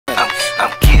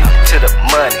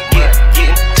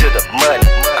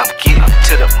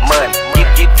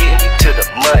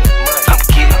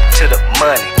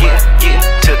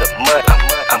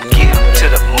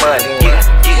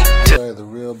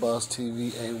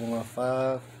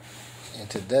715, and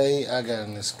today I got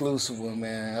an exclusive one,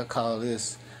 man. I call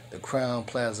this the Crown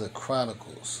Plaza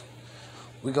Chronicles.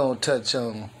 We're gonna touch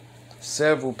on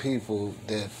several people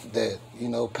that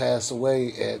passed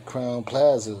away at Crown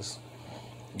Plazas.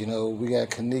 We got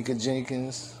Kenneka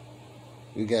Jenkins,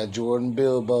 we got Jordan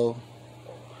Bilbo,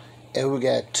 and we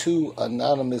got two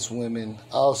anonymous women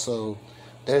also.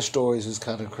 Their stories is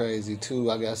kind of crazy too.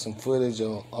 I got some footage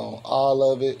on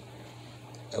all of it,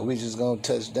 and we just gonna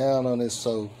touch down on it.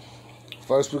 So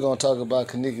first we're gonna talk about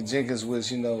Kenneka Jenkins,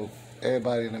 which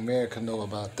everybody in America know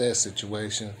about that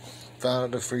situation. Found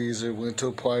out the freezer, went to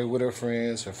a party with her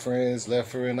friends. Her friends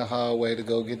left her in the hallway to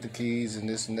go get the keys and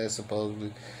this and that.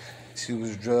 Supposedly she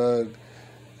was drugged.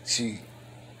 She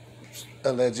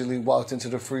allegedly walked into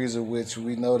the freezer, which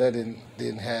we know that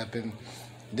didn't happen.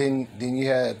 Then you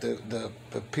had the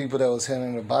people that was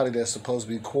handling the body that's supposed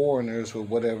to be coroners or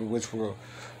whatever, which were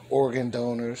organ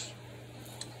donors.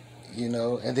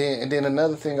 And then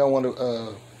another thing I want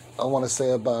to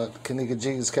say about Kenneka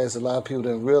Jenkins' case, a lot of people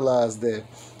didn't realize that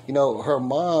her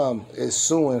mom is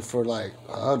suing for like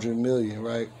 $100 million,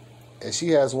 right? And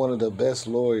she has one of the best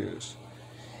lawyers.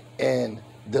 And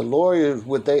the lawyers,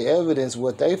 with their evidence,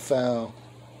 what they found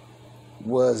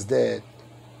was that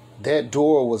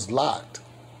door was locked.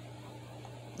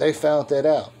 They found that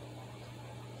out.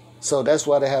 So that's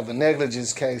why they have a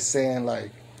negligence case saying,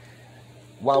 like,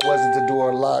 why wasn't the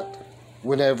door locked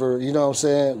whenever,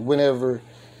 whenever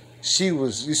she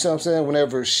was,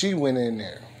 whenever she went in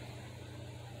there?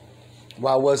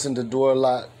 Why wasn't the door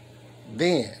locked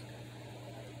then?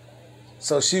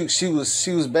 So she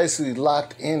was basically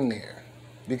locked in there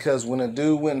because when a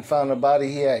dude went and found her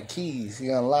body, he had keys. He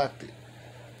unlocked it.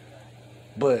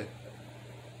 But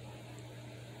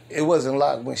it wasn't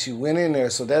locked when she went in there,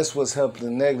 so that's what's helping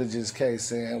the negligence case,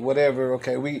 saying whatever,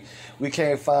 okay, we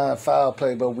can't find foul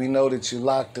play, but we know that you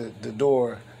locked the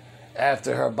door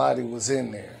after her body was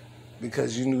in there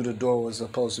because you knew the door was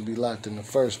supposed to be locked in the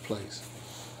first place.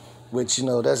 Which,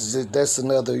 that's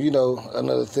another,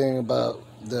 another thing about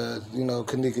the,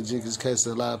 Kenneka Jenkins case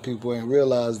that a lot of people ain't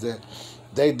realized, that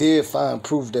they did find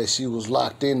proof that she was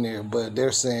locked in there, but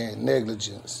they're saying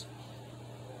negligence.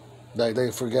 Like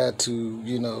they forgot to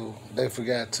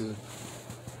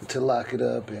lock it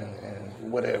up and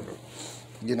whatever,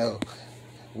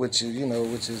 which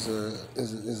is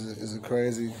a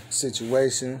crazy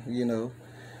situation,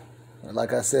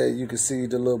 Like I said, you can see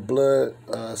the little blood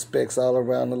specks all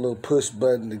around the little push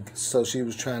button. So she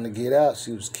was trying to get out.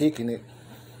 She was kicking it.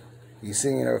 You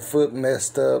seen her foot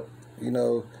messed up.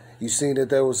 You seen that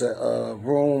there was a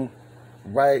room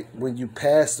right when you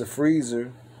passed the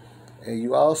freezer. And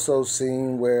you also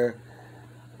seen where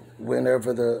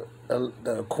whenever the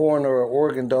coroner or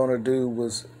organ donor dude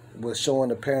was showing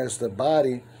the parents the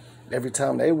body, every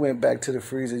time they went back to the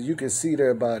freezer, you could see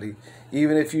their body.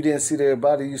 Even if you didn't see their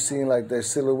body, you seen like their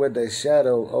silhouette, their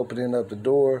shadow opening up the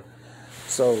door.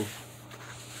 So,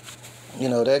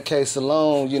 that case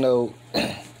alone,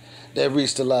 that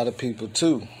reached a lot of people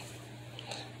too.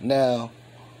 Now,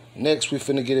 next we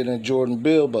finna get into Jordan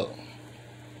Bilbo.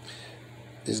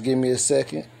 Just give me a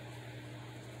second.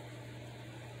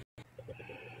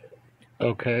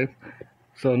 Okay,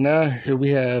 so now here we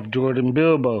have Jordan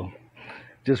Bilbo.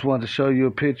 Just wanted to show you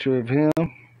a picture of him.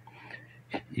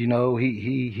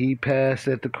 He passed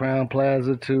at the Crown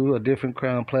Plaza too, a different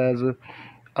Crown Plaza.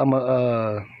 I'm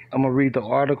gonna read the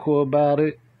article about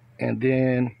it, and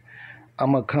then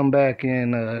I'm gonna come back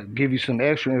and give you some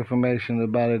extra information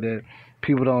about it that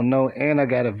people don't know. And I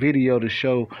got a video to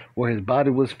show where his body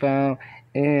was found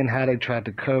and how they tried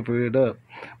to cover it up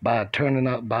by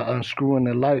unscrewing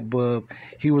the light bulb.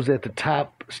 He was at the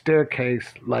top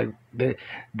staircase, like the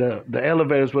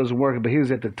elevators wasn't working, but he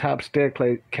was at the top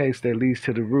staircase that leads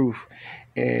to the roof,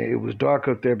 and it was dark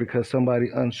up there because somebody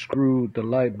unscrewed the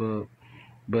light bulb.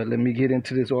 But let me get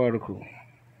into this article.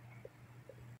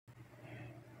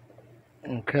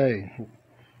 Okay,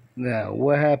 now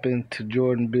what happened to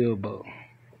Jordan Bilbo?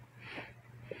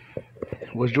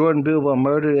 Was Jordan Bilbo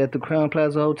murdered at the Crown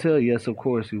Plaza Hotel? Yes, of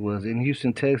course he was. In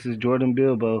Houston, Texas, Jordan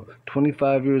Bilbo,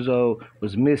 25 years old,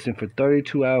 was missing for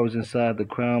 32 hours inside the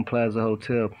Crown Plaza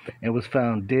Hotel and was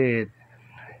found dead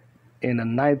in a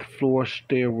 9th floor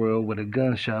stairwell with a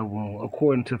gunshot wound.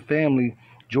 According to family,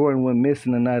 Jordan went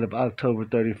missing the night of October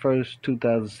 31st,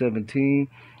 2017.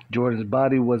 Jordan's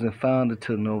body wasn't found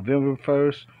until November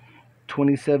 1st,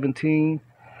 2017.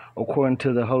 According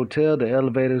to the hotel, the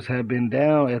elevators had been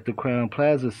down at the Crown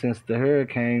Plaza since the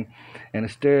hurricane, and the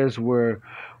stairs were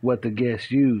what the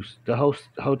guests used. The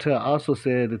hotel also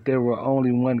said that there were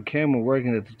only one camera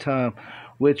working at the time,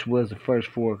 which was the first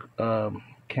floor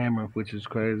camera, which is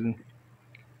crazy.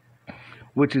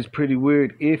 which is pretty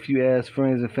weird if you ask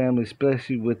friends and family,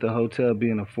 especially with the hotel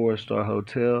being a 4-star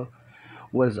hotel.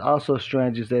 What is also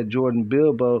strange is that Jordan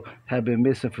Bilbo had been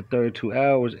missing for 32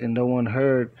 hours and no one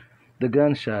heard the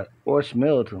gunshot or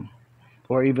smelled him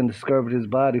or even discovered his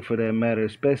body for that matter,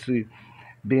 especially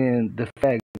being the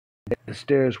fact that the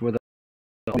stairs were the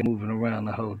only moving around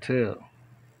the hotel.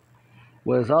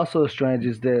 What is also strange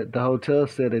is that the hotel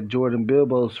said that Jordan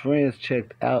Bilbo's friends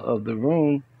checked out of the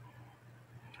room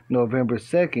November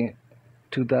 2nd,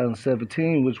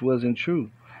 2017, which wasn't true.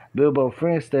 Bilbo's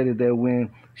friend stated that when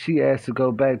she asked to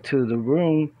go back to the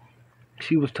room,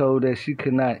 she was told that she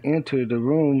could not enter the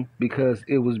room because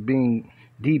it was being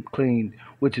deep cleaned,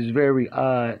 which is very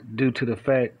odd due to the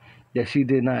fact that she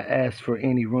did not ask for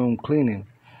any room cleaning.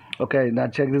 Okay, now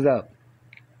check this out.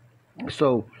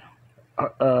 So,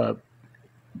 uh,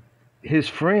 his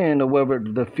friend or whatever,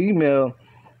 the female,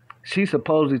 she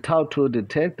supposedly talked to a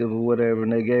detective or whatever,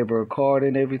 and they gave her a card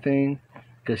and everything,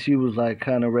 because she was like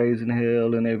kind of raising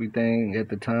hell and everything at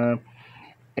the time.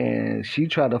 And she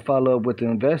tried to follow up with the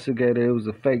investigator. It was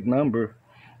a fake number,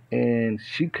 and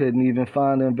she couldn't even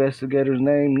find the investigator's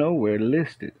name nowhere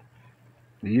listed.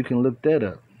 You can look that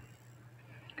up.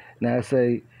 Now, I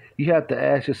say you have to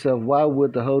ask yourself, why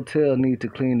would the hotel need to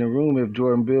clean the room if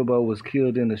Jordan Bilbo was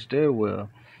killed in the stairwell?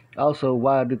 Also,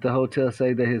 why did the hotel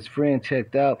say that his friend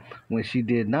checked out when she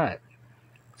did not?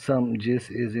 Something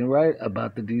just isn't right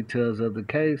about the details of the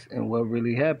case and what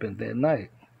really happened that night.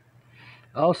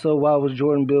 Also, why was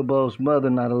Jordan Bilbo's mother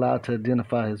not allowed to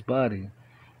identify his body?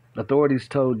 Authorities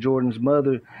told Jordan's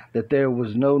mother that there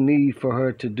was no need for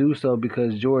her to do so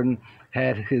because Jordan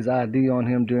had his ID on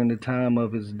him during the time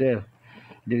of his death.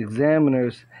 The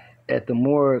examiners at the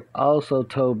morgue also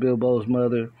told Bilbo's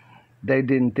mother they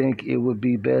didn't think it would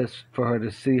be best for her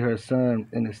to see her son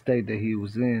in the state that he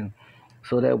was in.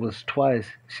 So that was twice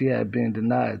she had been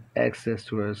denied access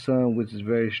to her son, which is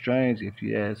very strange if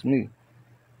you ask me.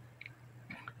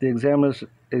 The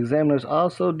examiners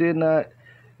also did not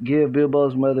give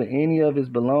Bilbo's mother any of his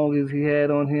belongings he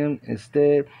had on him.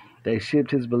 Instead, they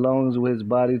shipped his belongings with his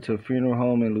body to a funeral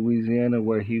home in Louisiana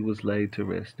where he was laid to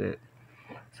rest at.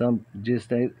 Some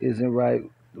just isn't right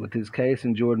with his case,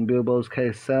 and Jordan Bilbo's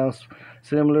case sounds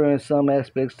similar in some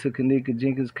aspects to Kenneka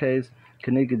Jenkins' case.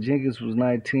 Kenneka Jenkins was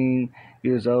 19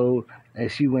 years old,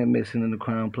 and she went missing in the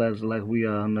Crown Plaza, like we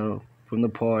all know, from the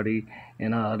party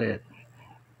and all that,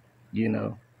 you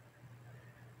know.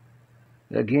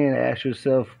 Again, ask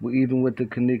yourself, even with the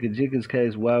Kenneka Jenkins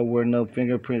case, why were no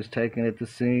fingerprints taken at the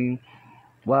scene?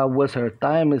 Why was her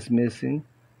thymus missing?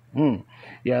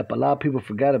 Yeah, but a lot of people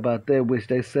forgot about that, which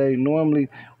they say normally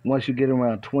once you get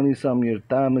around 20-something, your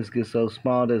thymus gets so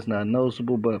small that it's not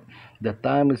noticeable. But the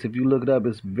thymus, if you look it up,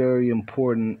 is a very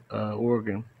important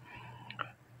organ.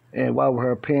 And why were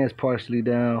her pants partially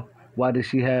down? Why did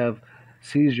she have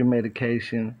seizure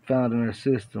medication found in her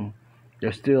system?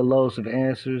 There's still loads of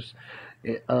answers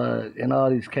in all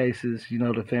these cases, you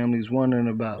know, the family's wondering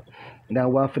about. Now,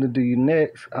 what I'm finna do you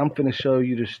next, I'm finna show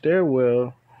you the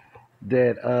stairwell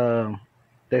that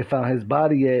they found his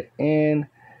body at, and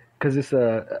because it's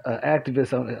a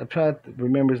activist, I'm trying to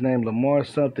remember his name, Lamar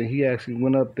something. He actually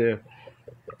went up there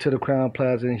to the Crown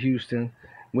Plaza in Houston,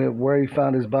 where he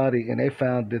found his body, and they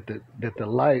found that the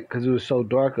light, because it was so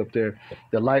dark up there,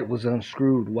 the light was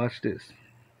unscrewed. Watch this.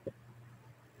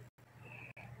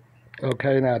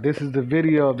 Okay, now this is the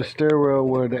video of the stairwell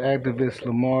where the activist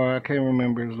Lamar, I can't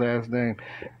remember his last name,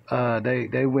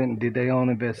 they went and did their own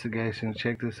investigation.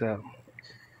 Check this out.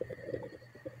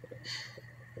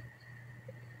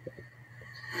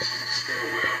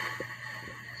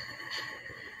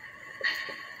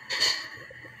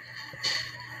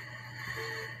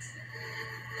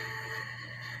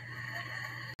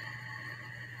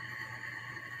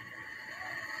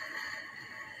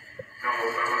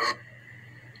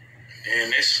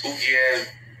 And this spooky ass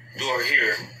door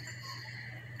here.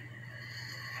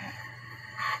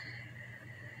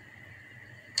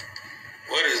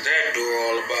 What is that door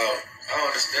all about? I don't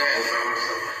understand.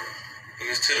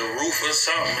 It's to the roof or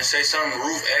something. It say something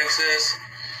roof access.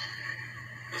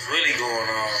 What's really going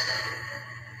on?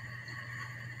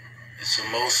 It's the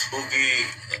most spooky,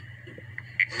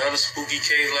 another spooky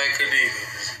case like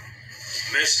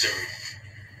Kenneka. Mystery.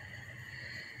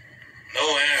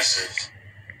 No answers.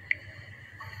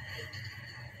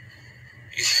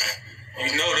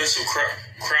 You know there's some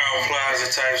Crown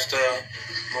Plaza type stuff.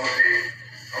 Oh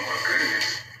my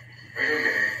goodness. Wait a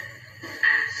minute.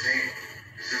 See,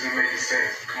 this isn't making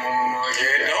sense. Come on, Lamar.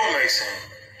 Yeah, it don't make sense.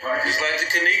 Right. Just like the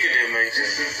Kenneka didn't make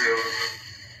sense. This is the...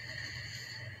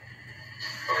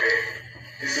 Okay.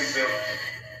 This is the...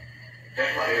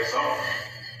 That light is off.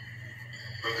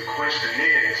 But the question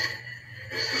is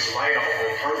this light off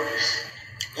on purpose?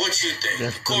 What you think?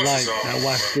 That's Of the course light. it's off. Now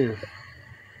watch this.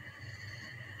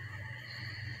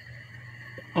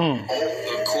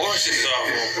 Of course it's off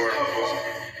on purpose.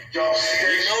 Y'all see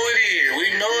We know it is. We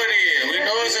know it is. We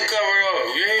know it's a cover up.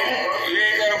 You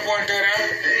ain't gotta point that out.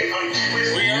 They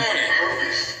untwisted We own it.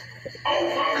 purpose. Oh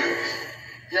my goodness.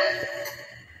 Yep.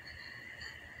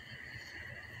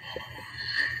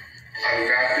 I do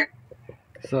not think.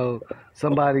 So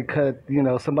somebody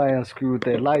somebody unscrewed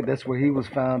that light. That's where he was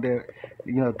found there.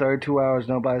 32 hours,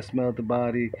 nobody smelled the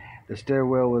body. The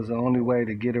stairwell was the only way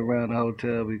to get around the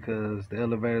hotel because the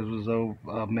elevators was all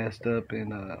messed up,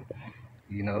 and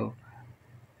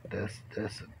that's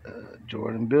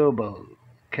Jordan Bilbo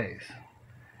case.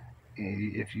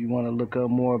 And if you want to look up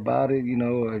more about it,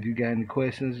 or if you got any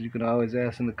questions, you can always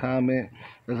ask in the comment.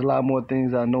 There's a lot more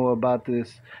things I know about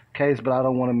this case, but I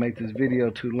don't want to make this video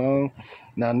too long.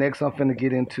 Now, next I'm finna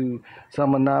get into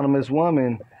some anonymous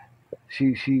woman.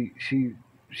 She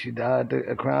died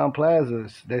at Crown Plaza.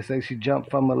 They say she jumped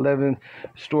from an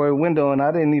 11-story window, and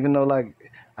I didn't even know.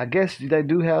 I guess they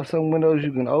do have some windows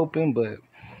you can open, but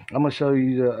I'm gonna show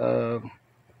you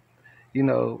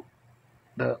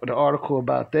the article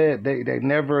about that. They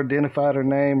never identified her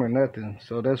name or nothing,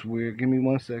 so that's weird. Give me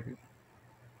 1 second.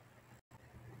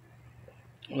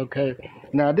 Okay,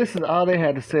 now this is all they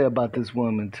had to say about this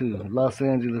woman too. Los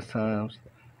Angeles Times,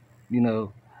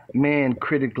 man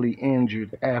critically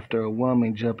injured after a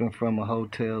woman jumping from a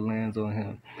hotel lands on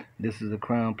him. This is a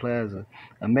Crown Plaza.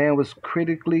 A man was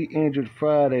critically injured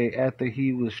Friday after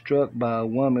he was struck by a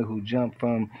woman who jumped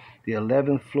from the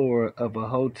 11th floor of a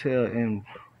hotel in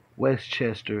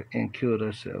Westchester and killed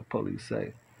herself, police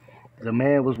say. The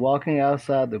man was walking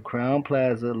outside the Crown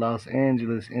Plaza Los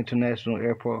Angeles International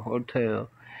Airport Hotel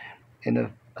in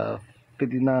the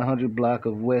 5900 block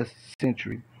of West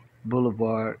Century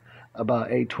Boulevard about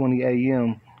 8:20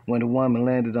 a.m. when the woman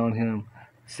landed on him,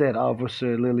 said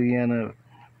Officer Liliana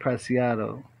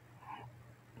Preciado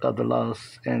of the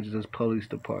Los Angeles Police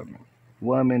Department.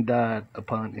 Woman died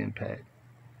upon impact.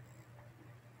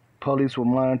 Police were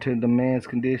monitoring the man's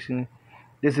condition.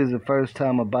 This is the first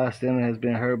time a bystander has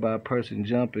been hurt by a person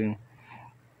jumping,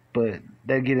 but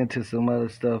they get into some other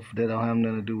stuff that don't have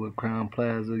nothing to do with Crown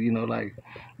Plaza.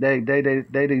 They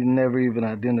didn't never even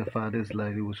identify this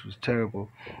lady, which was terrible.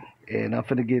 And I'm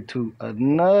finna get to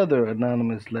another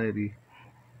anonymous lady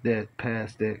that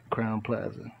passed at Crown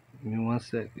Plaza. Give me 1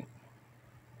 second.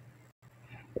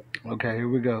 Okay, here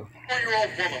we go. A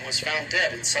 4-year-old woman was found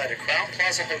dead inside a Crown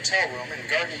Plaza hotel room in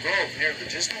Garden Grove near the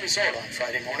Disney Resort on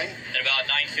Friday morning. At about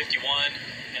 9:51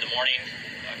 in the morning,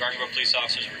 Garden Grove police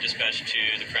officers were dispatched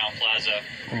to the Crown Plaza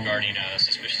regarding a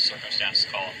suspicious circumstances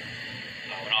call.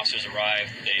 When officers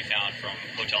arrived, they found from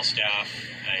hotel staff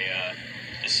a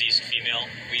deceased female.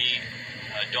 We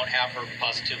don't have her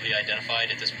positively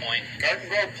identified at this point. Garden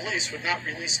Grove police would not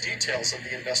release details of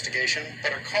the investigation,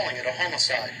 but are calling it a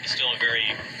homicide. It's still a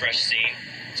very fresh scene.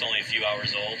 It's only a few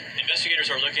hours old. Investigators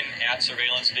are looking at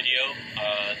surveillance video.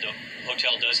 The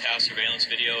hotel does have surveillance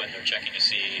video, and they're checking to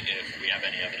see if we have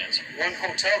any evidence. One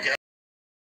hotel guest.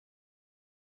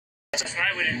 Last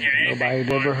night we didn't hear anything.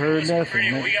 Nobody ever heard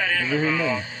nothing. We got in Never heard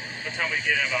about, nothing. what time we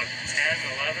get in, about 10,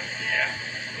 11? Yeah.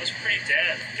 It was pretty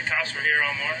dead. The cops were here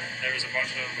all morning. There was a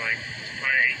bunch of, probably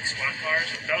 8 squad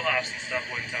cars. Bellhops and stuff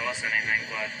wouldn't tell us anything,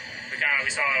 but we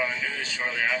saw it on the news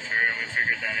shortly after, and we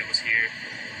figured that it was here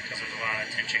because there's a lot of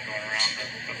tension going around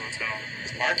the hotel.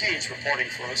 Mark Eads reporting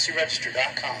for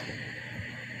OCRegister.com.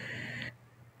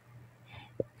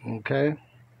 Okay.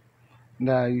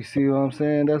 Now you see what I'm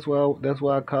saying? That's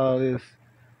why I call this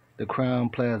the Crown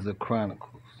Plaza Chronicles.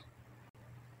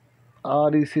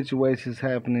 All these situations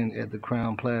happening at the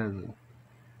Crown Plaza.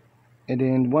 And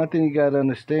then one thing you gotta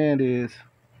understand is,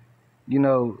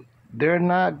 they're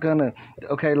not gonna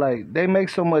they make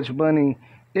so much money.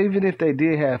 Even if they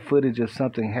did have footage of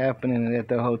something happening at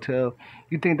their hotel,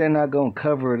 you think they're not gonna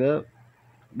cover it up?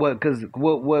 Because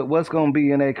what's gonna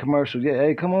be in a commercial? Yeah,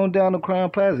 hey, come on down to Crown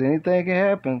Plaza. Anything can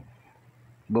happen,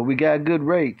 but we got good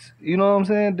rates. You know what I'm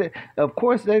saying? Of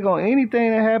course,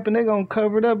 anything that happen, they're gonna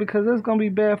cover it up because it's gonna be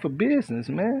bad for business,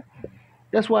 man.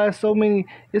 That's why it's so many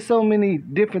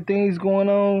different things going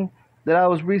on that I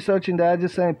was researching that I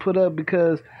just ain't put up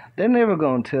because they're never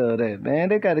gonna tell that, man.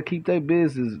 They got to keep their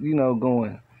business,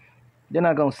 going. They're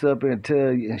not gonna sit up here and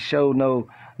tell you and show no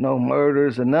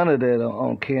murders or none of that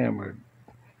on camera.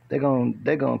 They're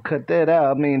gonna cut that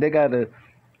out. I mean, they gotta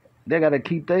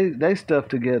keep they stuff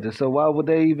together. So why would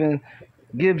they even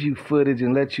give you footage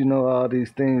and let you know all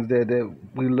these things that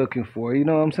we're looking for? You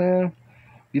know what I'm saying?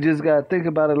 You just gotta think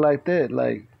about it like that.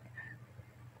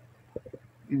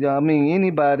 You know, I mean,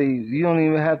 anybody. You don't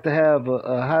even have to have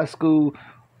a high school,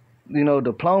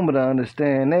 diploma to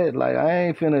understand that. Like, I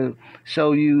ain't finna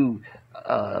show you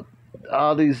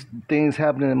all these things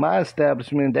happening in my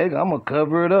establishment. I'm gonna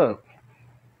cover it up.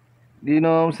 You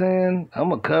know what I'm saying? I'm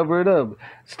gonna cover it up.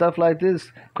 Stuff like this,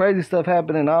 crazy stuff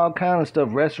happening, all kind of stuff,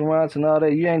 restaurants and all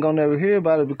that. You ain't gonna never hear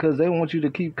about it because they want you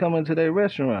to keep coming to their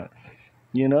restaurant.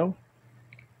 You know.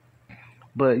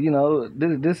 But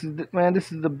this is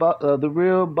the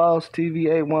real Boss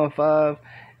TV 815,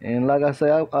 and like I say,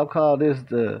 I'll call this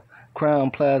the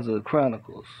Crown Plaza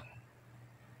Chronicles.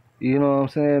 You know what I'm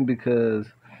saying? Because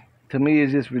to me,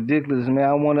 it's just ridiculous, man.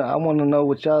 I wanna know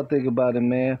what y'all think about it,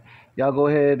 man. Y'all go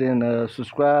ahead and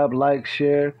subscribe, like,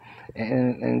 share,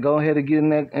 and go ahead and get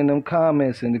in them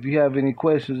comments. And if you have any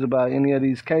questions about any of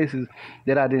these cases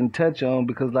that I didn't touch on,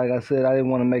 because like I said, I didn't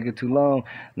want to make it too long,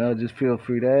 no, just feel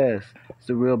free to ask. It's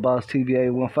the real Boss TV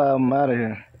 815. I'm out of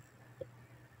here.